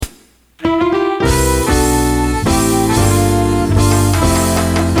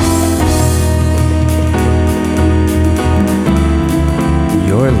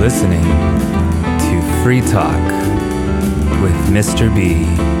Mr. B.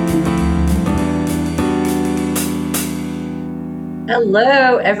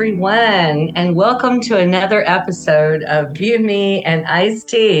 Hello, everyone, and welcome to another episode of You, Me, and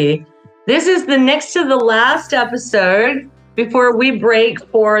ICED. This is the next to the last episode before we break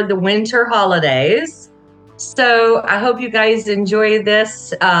for the winter holidays. So I hope you guys enjoy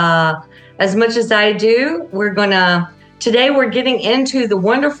this as much as I do. Today we're getting into the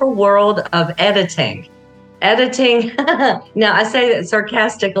wonderful world of editing. Now I say that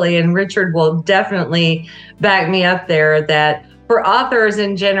sarcastically, and Richard will definitely back me up there, that for authors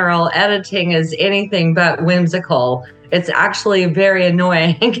in general, editing is anything but whimsical. It's actually very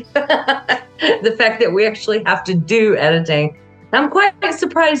annoying, the fact that we actually have to do editing. I'm quite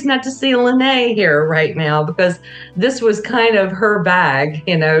surprised not to see Lene here right now, because this was kind of her bag,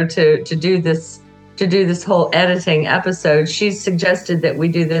 to do this whole editing episode. She suggested that we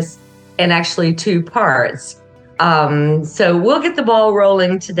do this in actually two parts. So we'll get the ball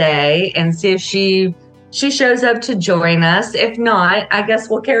rolling today and see if she shows up to join us. If not, I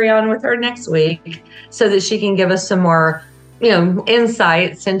guess we'll carry on with her next week so that she can give us some more,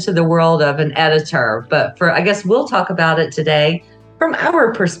 insights into the world of an editor. But I guess we'll talk about it today from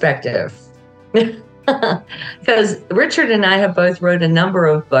our perspective. Because Richard and I have both wrote a number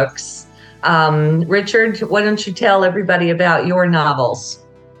of books. Richard, why don't you tell everybody about your novels?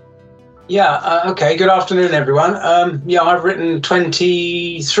 Okay. Good afternoon, everyone. I've written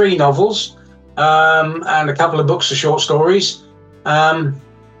 23 novels. And a couple of books of short stories.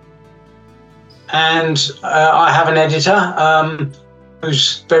 And I have an editor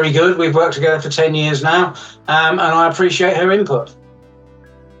who's very good. We've worked together for 10 years now, and I appreciate her input.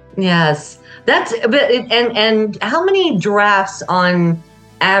 Yes, and how many drafts on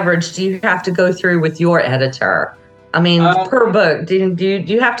average do you have to go through with your editor? I mean, per book, do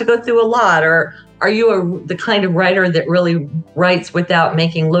you have to go through a lot, or are you the kind of writer that really writes without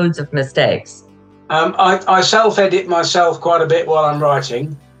making loads of mistakes? I self-edit myself quite a bit while I'm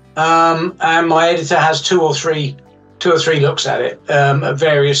writing, and my editor has two or three looks at it at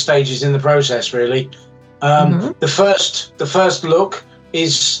various stages in the process. Really, the first look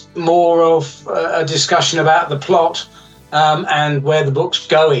is more of a discussion about the plot and where the book's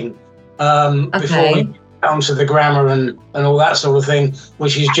going before we get onto the grammar and all that sort of thing,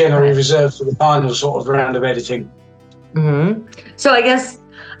 which is generally reserved for the final sort of round of editing. Mm-hmm. So I guess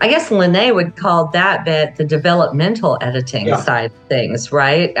Lene would call that bit the developmental editing side of things,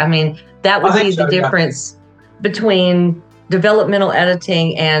 right? I mean, that would be the difference between developmental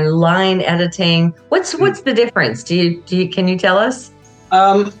editing and line editing. What's the difference? Can you tell us?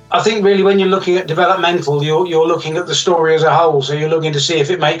 I think really when you're looking at developmental, you're looking at the story as a whole. So you're looking to see if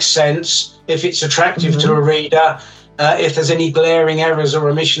it makes sense, if it's attractive to a reader, if there's any glaring errors or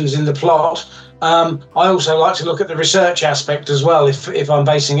omissions in the plot. I also like to look at the research aspect as well, if I'm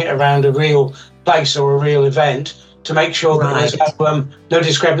basing it around a real place or a real event, to make sure that there's no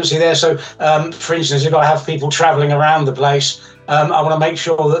discrepancy there. So, for instance, if I have people travelling around the place, I want to make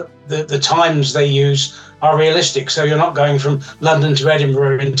sure that the times they use are realistic. So you're not going from London to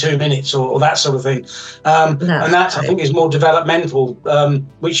Edinburgh in 2 minutes or that sort of thing. And that, I think, is more developmental,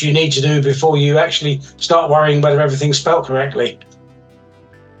 which you need to do before you actually start worrying whether everything's spelt correctly.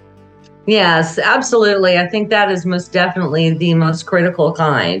 Yes, absolutely. I think that is most definitely the most critical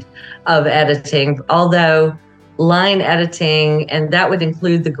kind of editing, although line editing, and that would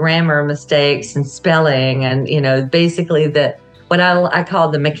include the grammar mistakes and spelling and, basically what I call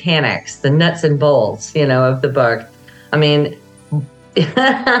the mechanics, the nuts and bolts, of the book. I mean,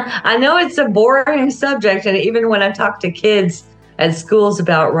 I know it's a boring subject, and even when I talk to kids at schools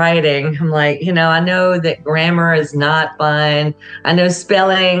about writing, I'm like, I know that grammar is not fun. I know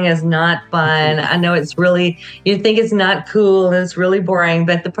spelling is not fun. I know you think it's not cool and it's really boring.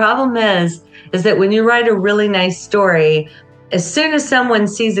 But the problem is that when you write a really nice story, as soon as someone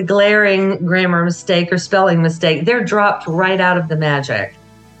sees a glaring grammar mistake or spelling mistake, they're dropped right out of the magic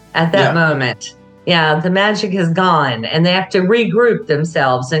at that moment. Yeah, the magic is gone, and they have to regroup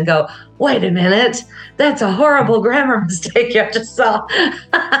themselves and go, wait a minute, that's a horrible grammar mistake I just saw.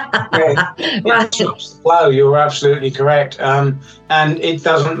 It stops the flow. You're absolutely correct. And it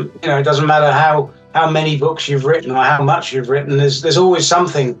doesn't matter how many books you've written or how much you've written. There's always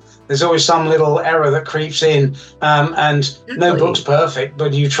something. There's always some little error that creeps in. And no book's perfect,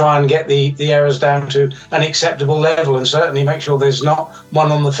 but you try and get the errors down to an acceptable level, and certainly make sure there's not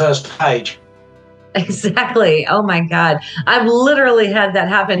one on the first page. Exactly. Oh my God. I've literally had that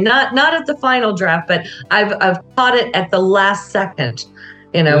happen. Not at the final draft, but I've caught it at the last second.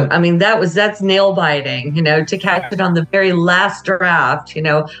 I mean, that's nail biting, to catch it on the very last draft,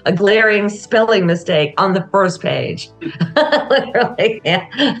 a glaring spelling mistake on the first page. Literally.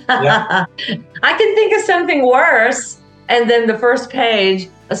 Yeah. I can think of something worse. And then the first page,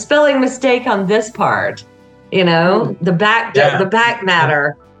 a spelling mistake on this part, the back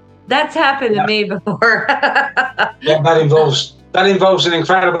matter. That's happened to me before. Yeah, that involves an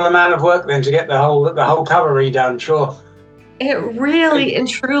incredible amount of work then to get the whole cover redone, sure. It really and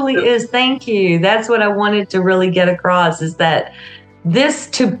truly is. Thank you. That's what I wanted to really get across, is that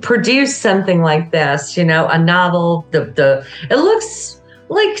to produce something like this, a novel, it looks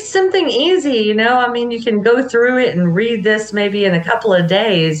like something easy, I mean, you can go through it and read this maybe in a couple of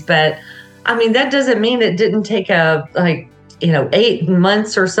days, but I mean, that doesn't mean it didn't take 8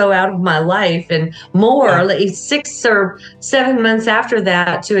 months or so out of my life, and more, like 6 or 7 months after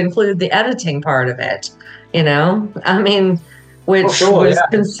that, to include the editing part of it, I mean, which was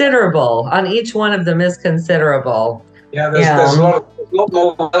considerable. On each one of them is considerable. Yeah, there's a lot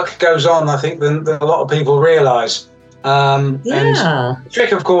more work goes on, I think, than a lot of people realize. And the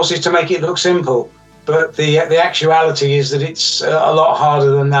trick, of course, is to make it look simple, but the actuality is that it's a lot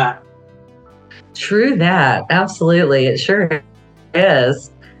harder than that. True that. Absolutely. It sure is.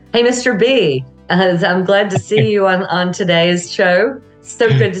 Hey, Mr. B, I'm glad to see you on today's show. So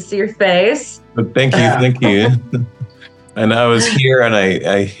good to see your face. But thank you. And I was here and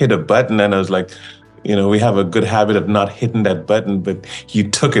I hit a button and I was like, we have a good habit of not hitting that button, but you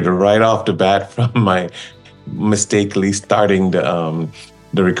took it right off the bat from my mistakenly starting the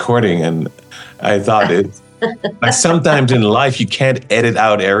recording. And I thought like sometimes in life you can't edit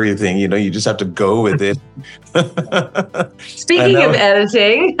out everything, you just have to go with it. Speaking of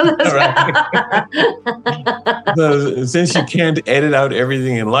editing. So, since you can't edit out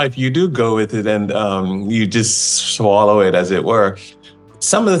everything in life, you do go with it and you just swallow it, as it were.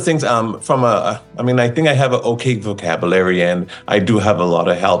 Some of the things I think I have an okay vocabulary, and I do have a lot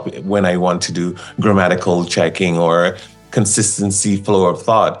of help when I want to do grammatical checking or consistency, flow of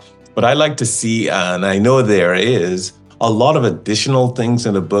thought. But I like to see, and I know there is a lot of additional things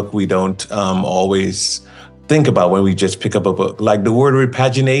in the book we don't always think about when we just pick up a book, like the word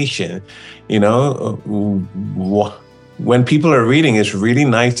repagination. When people are reading, it's really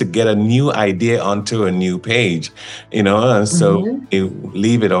nice to get a new idea onto a new page, and so you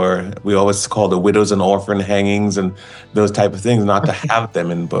leave it, or we always call the widows and orphan hangings and those type of things, not to have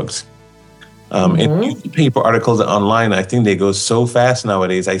them in books. In newspaper articles online, I think they go so fast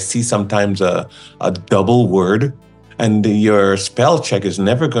nowadays. I see sometimes a double word, and your spell check is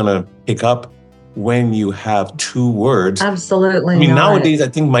never going to pick up when you have two words. Absolutely. I mean, nowadays, I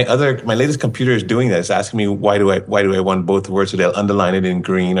think my latest computer is doing that. It's asking me why do I want both words, so they'll underline it in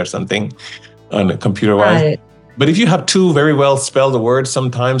green or something on the computer-wise. Right. But if you have two very well spelled words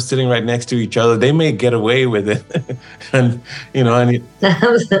sometimes sitting right next to each other, they may get away with it. And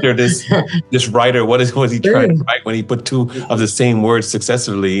this writer, what was he trying to write when he put two of the same words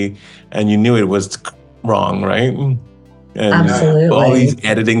successively, and you knew it was wrong, right? And absolutely. All these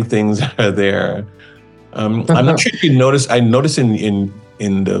editing things are there. I'm not sure if you noticed. I noticed in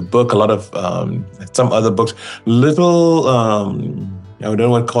the book a lot of some other books, little I don't know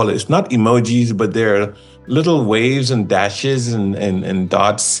what to call it. It's not emojis, but they're little waves and dashes and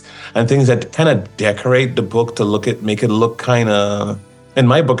dots and things that kind of decorate the book to make it look kind of. In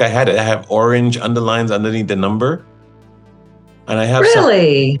my book, I have orange underlines underneath the number. And I have some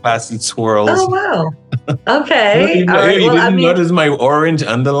classy swirls. Oh, wow. Okay. You didn't notice my orange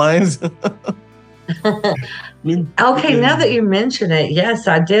underlines? Okay, now that you mention it, yes,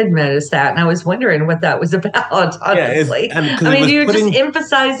 I did notice that. And I was wondering what that was about, honestly. You're just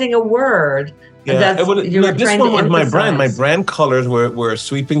emphasizing a word. Yeah, this one was my brand. My brand colors were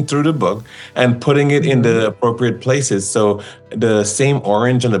sweeping through the book and putting it in the appropriate places. So the same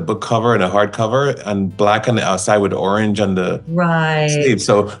orange on the book cover and the hardcover, and black on the outside with orange on the sleeve.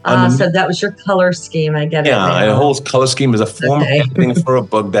 So so that was your color scheme. I get it. Yeah, the whole color scheme is a form of editing for a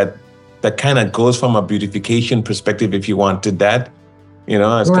book that kind of goes from a beautification perspective, if you wanted that,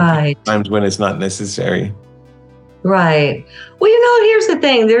 as compared to times when it's not necessary. Right. Well, here's the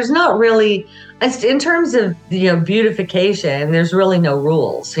thing. There's not really, in terms of, beautification, there's really no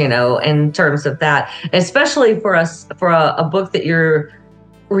rules, in terms of that, especially for a book that you're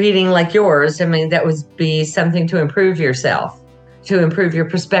reading like yours. I mean, that would be something to improve yourself, to improve your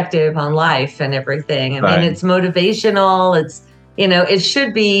perspective on life and everything. I mean, it's motivational. It's,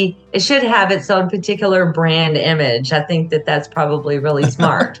 it should have its own particular brand image. I think that's probably really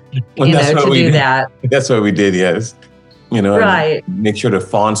smart, to do that. That's what we did, yes. Right. And make sure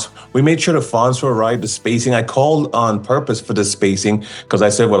we made sure the fonts were right, the spacing. I called on purpose for the spacing because I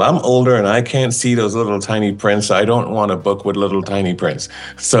said, well, I'm older and I can't see those little tiny prints. So I don't want a book with little tiny prints.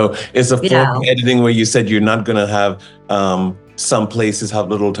 So it's a form of editing where you said you're not going to have some places have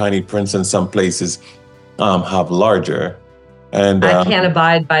little tiny prints and some places have larger. And I can't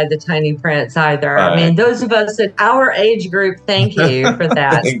abide by the tiny prints either. Right. I mean, those of us in our age group, thank you for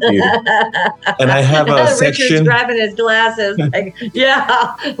that. Thank you. And I have a Richard's section. grabbing his glasses. Like,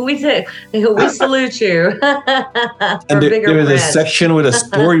 yeah, we salute you. And there is a section with a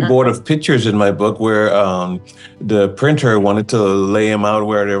storyboard of pictures in my book where the printer wanted to lay them out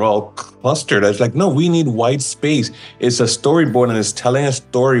where they're all clustered. I was like, no, we need white space. It's a storyboard and it's telling a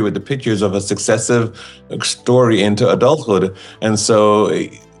story with the pictures of a successive story into adulthood. And so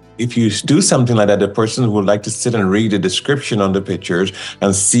if you do something like that, the person would like to sit and read the description on the pictures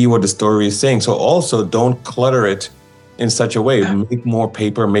and see what the story is saying. So also don't clutter it in such a way. Make more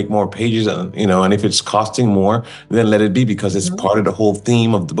paper, make more pages, and and if it's costing more, then let it be because it's part of the whole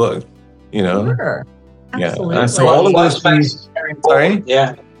theme of the book. Sure. Absolutely. And so all of those things. Sorry.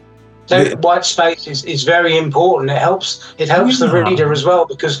 Yeah. So white space is very important. It helps the reader as well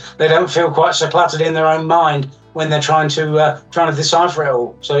because they don't feel quite so cluttered in their own mind when they're trying to decipher it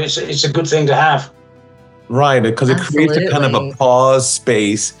all. So it's a good thing to have. Right, because it creates a kind of a pause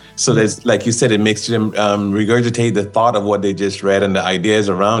space. So there's, like you said, it makes them regurgitate the thought of what they just read and the ideas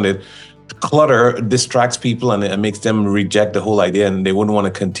around it. Clutter distracts people and it makes them reject the whole idea and they wouldn't want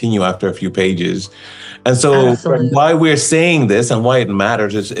to continue after a few pages. And so why we're saying this and why it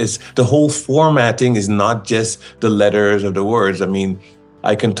matters is the whole formatting is not just the letters or the words. I mean,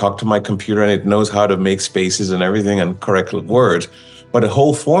 I can talk to my computer and it knows how to make spaces and everything and correct words. But the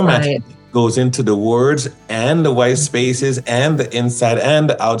whole formatting goes into the words and the white spaces and the inside and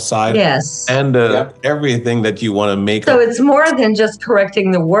the outside. Yes. And everything that you want to make. So it's more than just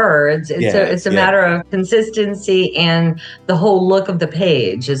correcting the words. It's a matter of consistency and the whole look of the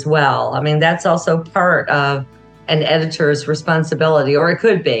page as well. I mean, that's also part of an editor's responsibility, or it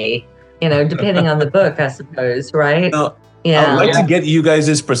could be, depending on the book, I suppose, right? I'd like to get you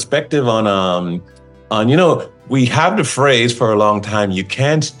guys' perspective on we have the phrase for a long time, you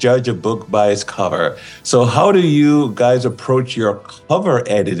can't judge a book by its cover. So how do you guys approach your cover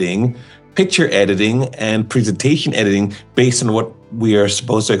editing, picture editing, and presentation editing based on what we are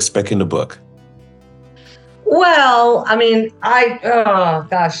supposed to expect in the book? Well, I mean,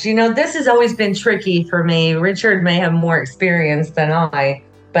 this has always been tricky for me. Richard may have more experience than I,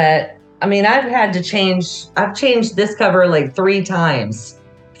 but I mean, I've changed this cover like 3 times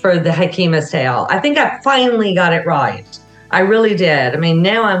for the Hakima's Tale. I think I finally got it right. I really did. I mean,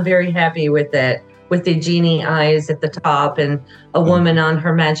 now I'm very happy with it, with the genie eyes at the top and a woman on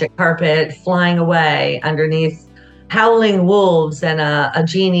her magic carpet flying away underneath howling wolves and a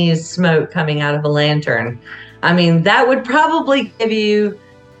genie's smoke coming out of a lantern. I mean, that would probably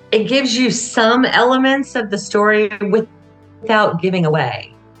gives you some elements of the story without giving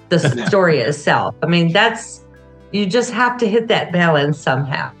away the story itself. I mean, you just have to hit that balance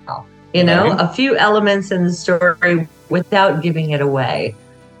somehow, a few elements in the story without giving it away.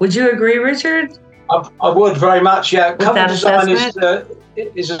 Would you agree, Richard? I would very much, yeah. Cover design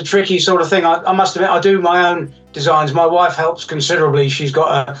is a tricky sort of thing. I must admit, I do my own designs. My wife helps considerably. She's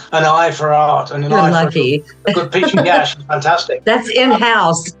got an eye for art and an eye for a good picture. Yeah, she's fantastic. That's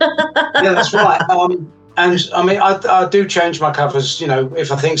in-house. Yeah, that's right. And I mean, I do change my covers,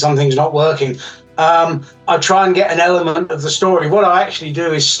 if I think something's not working. I try and get an element of the story. What I actually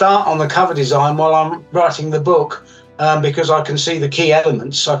do is start on the cover design while I'm writing the book, because I can see the key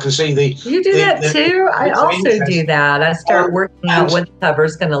elements. I can see You do that too? I also do that. I start working out what the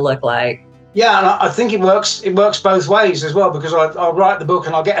cover's going to look like. Yeah, and I think it works both ways as well, because I'll write the book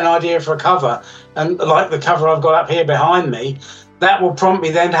and I'll get an idea for a cover. And like the cover I've got up here behind me, that will prompt me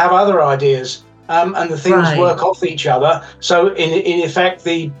then to have other ideas. And the things work off each other. So in effect,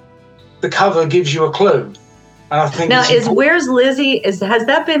 the cover gives you a clue. And I think Where's Lizzie? Has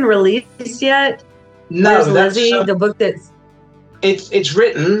that been released yet? No, Where's Lizzie, the book that's it's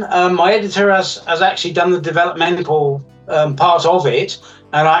written. My editor has actually done the developmental part of it,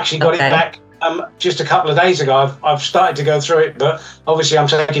 and I actually got it back just a couple of days ago. I've started to go through it, but obviously I'm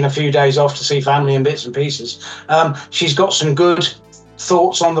taking a few days off to see family and bits and pieces. She's got some good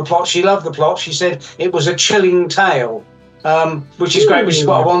thoughts on the plot. She loved the plot. She said it was a chilling tale, which is great, which is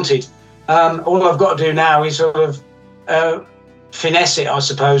what I wanted. All I've got to do now is sort of finesse it, I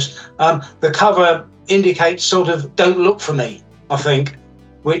suppose. The cover indicates sort of don't look for me, I think,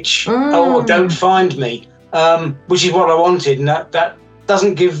 which or don't find me, which is what I wanted, and that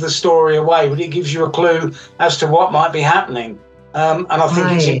doesn't give the story away, but it gives you a clue as to what might be happening. And I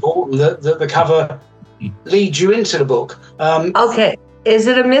think it's important that the cover leads you into the book. Okay. Is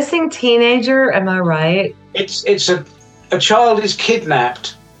it a missing teenager? Am I right? It's a child is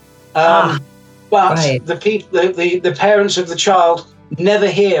kidnapped, but the parents of the child never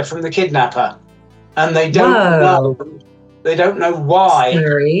hear from the kidnapper, and they don't know why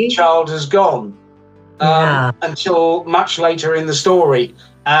the child has gone until much later in the story.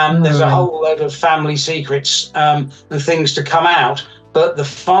 There's a whole load of family secrets and things to come out, but the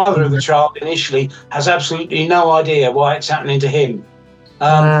father of the child initially has absolutely no idea why it's happening to him.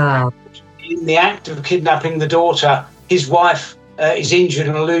 In the act of kidnapping the daughter, his wife is injured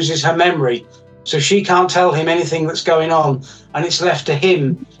and loses her memory, so she can't tell him anything that's going on, and it's left to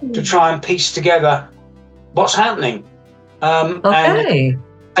him to try and piece together what's happening. And it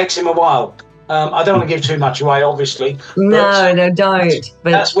takes him a while. I don't want to give too much away, obviously. No, don't.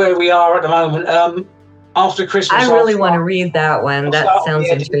 But that's where we are at the moment. After Christmas, I really want to read that one. That sounds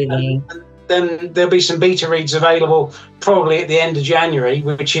intriguing. Then there'll be some beta reads available probably at the end of January,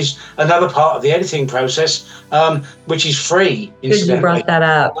 which is another part of the editing process, which is free. Good you brought that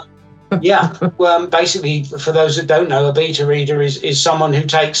up. Yeah. Well, basically, for those that don't know, a beta reader is someone who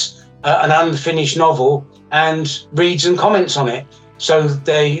takes an unfinished novel and reads and comments on it. So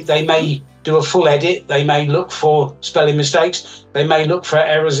they may do a full edit, they may look for spelling mistakes, they may look for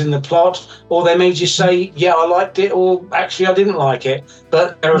errors in the plot, or they may just say, yeah, I liked it, or actually I didn't like it.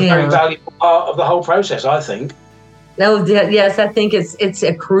 But they're a very valuable part of the whole process, I think. No, yes, I think it's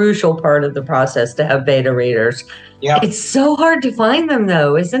a crucial part of the process to have beta readers. Yeah. It's so hard to find them,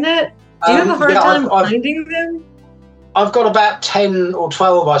 though, isn't it? Do you have a hard time finding them? I've got about 10 or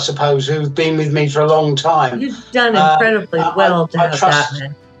 12, I suppose, who've been with me for a long time. You've done incredibly well to have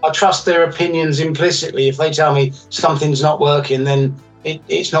that. I trust their opinions implicitly. If they tell me something's not working, then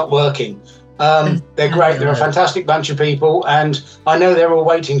it's not working. They're great. They're a fantastic bunch of people, and I know they're all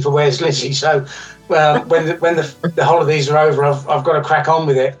waiting for Where's Lizzie. So when the holidays are over, I've got to crack on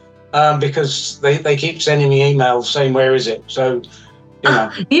with it because they keep sending me emails saying, where is it? So, you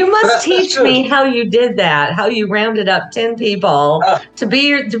know. You must teach me how you did that, how you rounded up 10 people to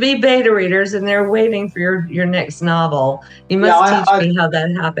be beta readers, and they're waiting for your next novel. You must teach me how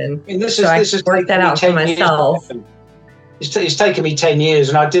that happened. This I has work that out for myself. It's taken me 10 years,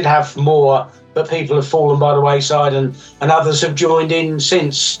 and I did have more, but people have fallen by the wayside, and others have joined in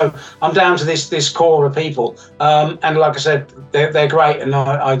since. So I'm down to this core of people. And like I said, they're great, and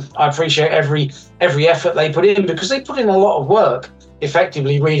I appreciate every effort they put in, because they put in a lot of work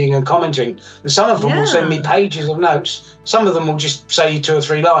effectively reading and commenting. And some of them will send me pages of notes. Some of them will just say 2 or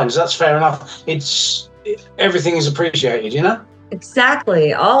 3 lines. That's fair enough. Everything is appreciated, you know?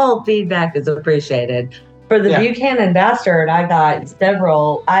 Exactly. All feedback is appreciated. For the Buchanan Bastard, I got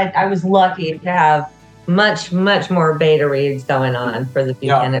several. I was lucky to have much more beta reads going on for the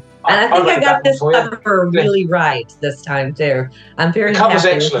Buchanan. And I think I got this cover really right this time, too. I'm very happy. The cover's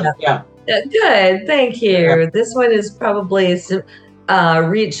excellent, Good, thank you. Yeah. This one is probably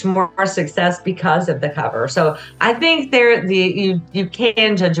reached more success because of the cover. So I think you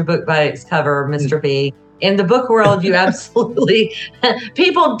can judge a book by its cover, Mr. B. In the book world, you absolutely,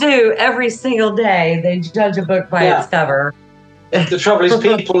 people do every single day. They judge a book by its cover. The trouble is,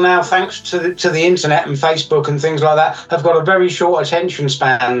 people now, thanks to the internet and Facebook and things like that, have got a very short attention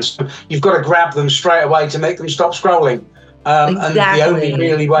span. So you've got to grab them straight away to make them stop scrolling. Exactly. And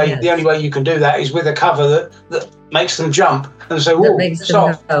the only way you can do that is with a cover that makes them jump and say,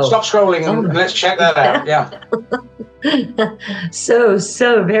 stop scrolling and let's check that out. Yeah. So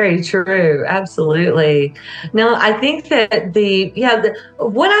very true. Absolutely. Now, I think that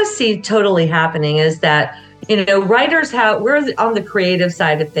what I see totally happening is that, writers we're on the creative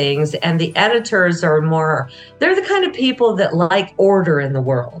side of things, and the editors they're the kind of people that like order in the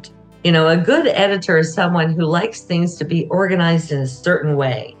world. A good editor is someone who likes things to be organized in a certain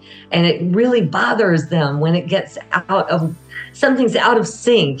way. And it really bothers them when it gets something's out of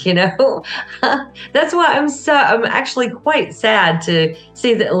sync, That's why I'm actually quite sad to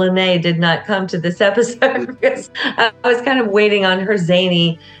see that Lene did not come to this episode, because I was kind of waiting on her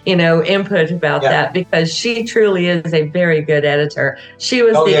zany, input about that, because she truly is a very good editor. She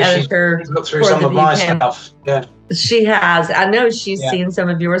was the editor. She's looked through some of my stuff. Yeah. She has. I know she's seen some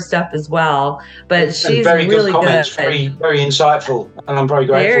of your stuff as well, but she's very really good comments, good. Very insightful, and I'm very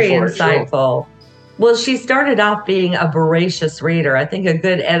grateful for it. Very insightful. Sure. Well, she started off being a voracious reader. I think a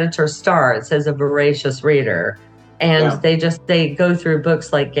good editor starts as a voracious reader. And they go through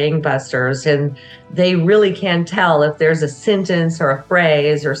books like gangbusters, and they really can tell if there's a sentence or a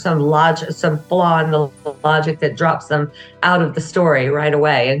phrase or some flaw in the logic that drops them out of the story right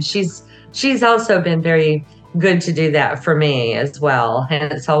away. And she's also been very good to do that for me as well.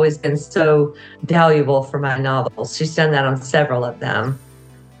 And it's always been so valuable for my novels. She's done that on several of them.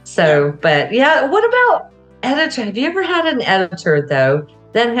 So, but yeah, what about editor? Have you ever had an editor, though,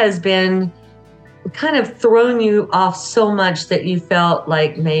 that has been kind of thrown you off so much that you felt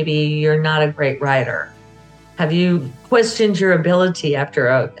like maybe you're not a great writer? Have you questioned your ability after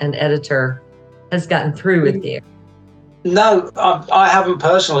an editor has gotten through with you? No, I haven't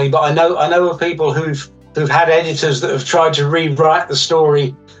personally, but I know of people who've had editors that have tried to rewrite the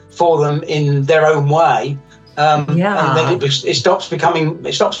story for them in their own way. And then it stops being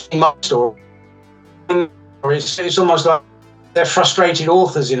my story. It's almost like they're frustrated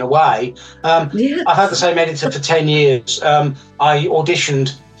authors in a way. I've had the same editor for 10 years. I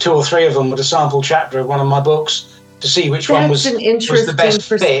auditioned 2 or 3 of them with a sample chapter of one of my books to see which one was the best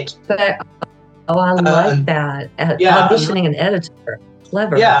fit. Oh, I like that. Auditioning an editor.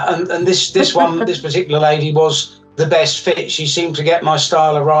 Clever. Yeah, and this particular lady was the best fit. She seemed to get my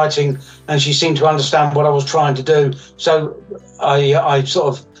style of writing, and she seemed to understand what I was trying to do. So I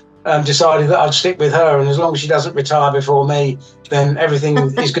sort of decided that I'd stick with her, and as long as she doesn't retire before me, then everything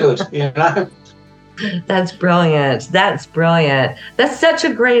is good, you know? That's brilliant. That's such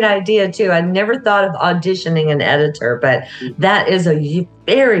a great idea, too. I never thought of auditioning an editor, but that is a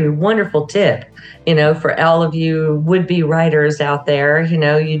very wonderful tip, you know, for all of you would-be writers out there. You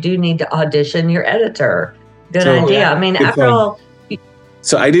know, you do need to audition your editor. Good idea. Yeah. I mean, after all...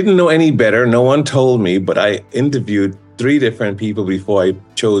 So I didn't know any better. No one told me, but I interviewed 3 different people before I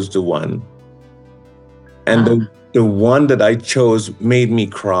chose the one. And the one that I chose made me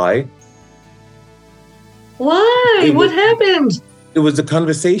cry. Why? What happened? It was the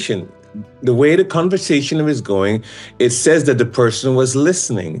conversation. The way the conversation was going, it says that the person was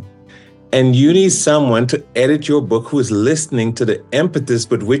listening. And you need someone to edit your book who is listening to the impetus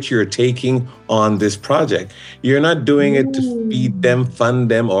with which you're taking on this project. You're not doing it to feed them, fund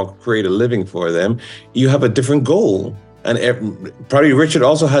them, or create a living for them. You have a different goal. And probably Richard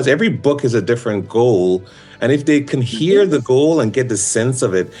also has, every book is a different goal. And if they can hear the goal and get the sense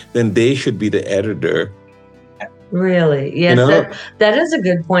of it, then they should be the editor. Really? Yes, you know? that is a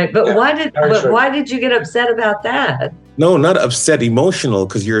good point. But why did you get upset about that? No, not upset, emotional,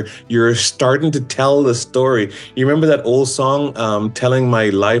 because you're starting to tell the story. You remember that old song, Telling My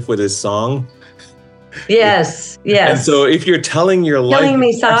Life with a Song? Yes. And so if you're telling your life... Killing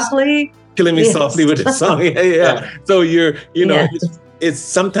me softly with a song. Yeah. So it's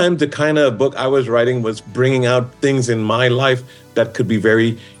sometimes the kind of book I was writing was bringing out things in my life that could be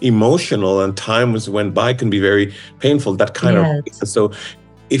very emotional, and times went by can be very painful, that kind of. So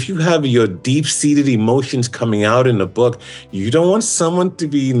if you have your deep-seated emotions coming out in the book, you don't want someone to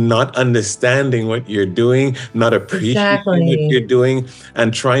be not understanding what you're doing, not appreciating what you're doing,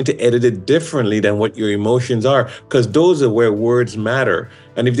 and trying to edit it differently than what your emotions are, because those are where words matter.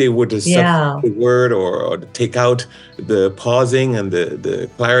 And if they were to separate the word or take out the pausing and the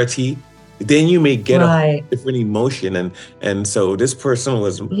clarity, then you may get a different emotion. And so this person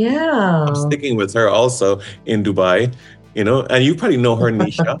was I'm sticking with her also in Dubai, you know, and you probably know her,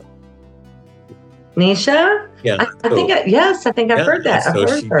 Nisha. Nisha? Yeah. I think I've heard that.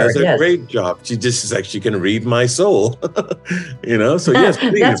 So she does a great job. She just is like, she can read my soul, you know? So yes,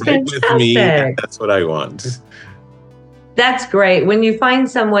 please write with me. That's what I want. That's great. When you find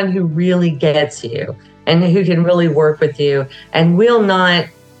someone who really gets you and who can really work with you and will not,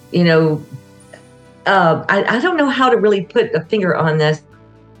 you know, I don't know how to really put a finger on this,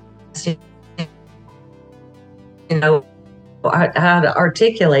 you know, how to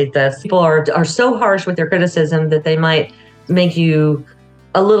articulate this. People are so harsh with their criticism that they might make you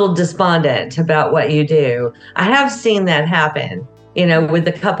a little despondent about what you do. I have seen that happen, you know, with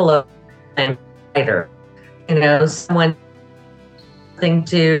a couple of writers. You know, someone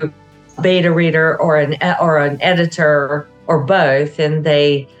to beta reader or an editor or both, and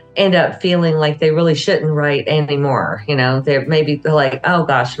they end up feeling like they really shouldn't write anymore. You know, they're like, oh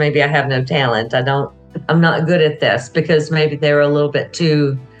gosh, maybe I have no talent. I'm not good at this, because maybe they were a little bit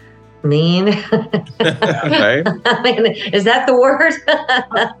too mean. Right. I mean, is that the word?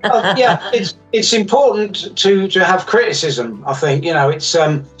 Yeah, it's important to have criticism. I think, you know, it's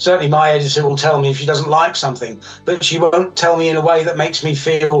certainly my editor will tell me if she doesn't like something, but she won't tell me in a way that makes me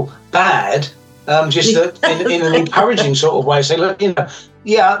feel bad. Just in an encouraging sort of way. Say, look, you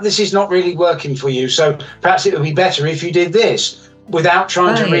know, this is not really working for you. So perhaps it would be better if you did this, without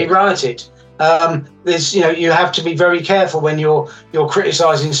trying to rewrite it. There's, you have to be very careful when you're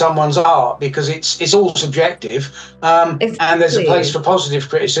criticizing someone's art, because it's all subjective. Exactly. And there's a place for positive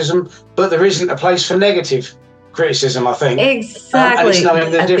criticism, but there isn't a place for negative criticism, I think. Exactly. And it's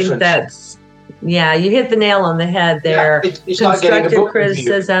knowing the difference. Think that's, you hit the nail on the head there. It's constructive like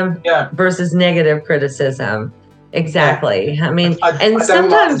criticism versus negative criticism. Exactly. Yeah. I mean, and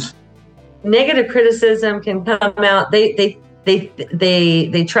sometimes negative criticism can come out. They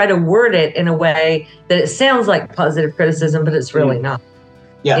try to word it in a way that it sounds like positive criticism, but it's really not.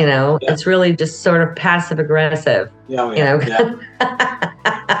 Yeah. It's really just sort of passive aggressive. Yeah.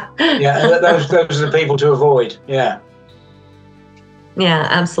 Those are the people to avoid. Yeah. Yeah,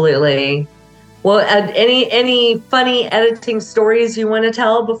 absolutely. Well, any funny editing stories you want to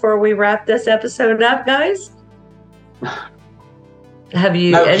tell before we wrap this episode up, guys? Have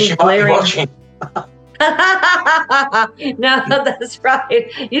you any glaring? No, that's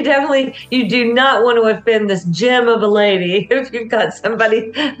right. You do not want to offend this gem of a lady if you've got somebody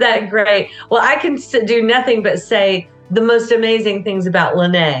that great. Well, I can do nothing but say the most amazing things about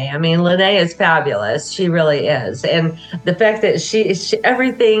Lene. I mean, Lene is fabulous. She really is. And the fact that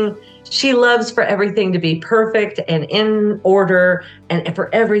she loves for everything to be perfect and in order and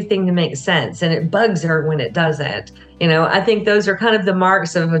for everything to make sense. And it bugs her when it doesn't. I think those are kind of the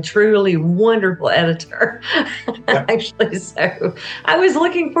marks of a truly wonderful editor. Yep. Actually, so I was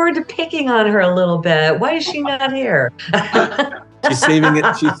looking forward to picking on her a little bit. Why is she not here? She's saving it.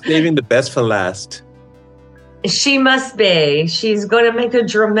 She's saving the best for last. She must be. She's going to make a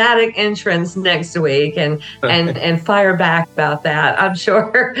dramatic entrance next week and fire back about that, I'm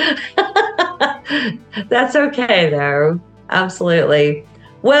sure. That's okay, though. Absolutely.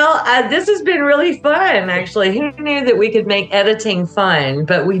 Well, this has been really fun, actually. Who knew that we could make editing fun,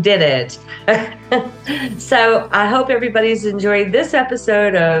 but we did it. So I hope everybody's enjoyed this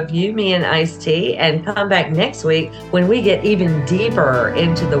episode of You, Me, and ICED, and come back next week when we get even deeper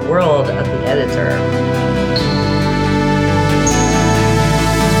into the world of the editor.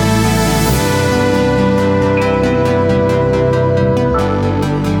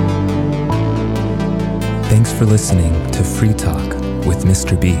 Thanks for listening to Free Talk with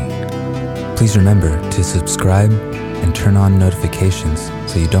Mr. B. Please remember to subscribe and turn on notifications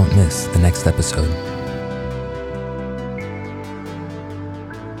so you don't miss the next episode.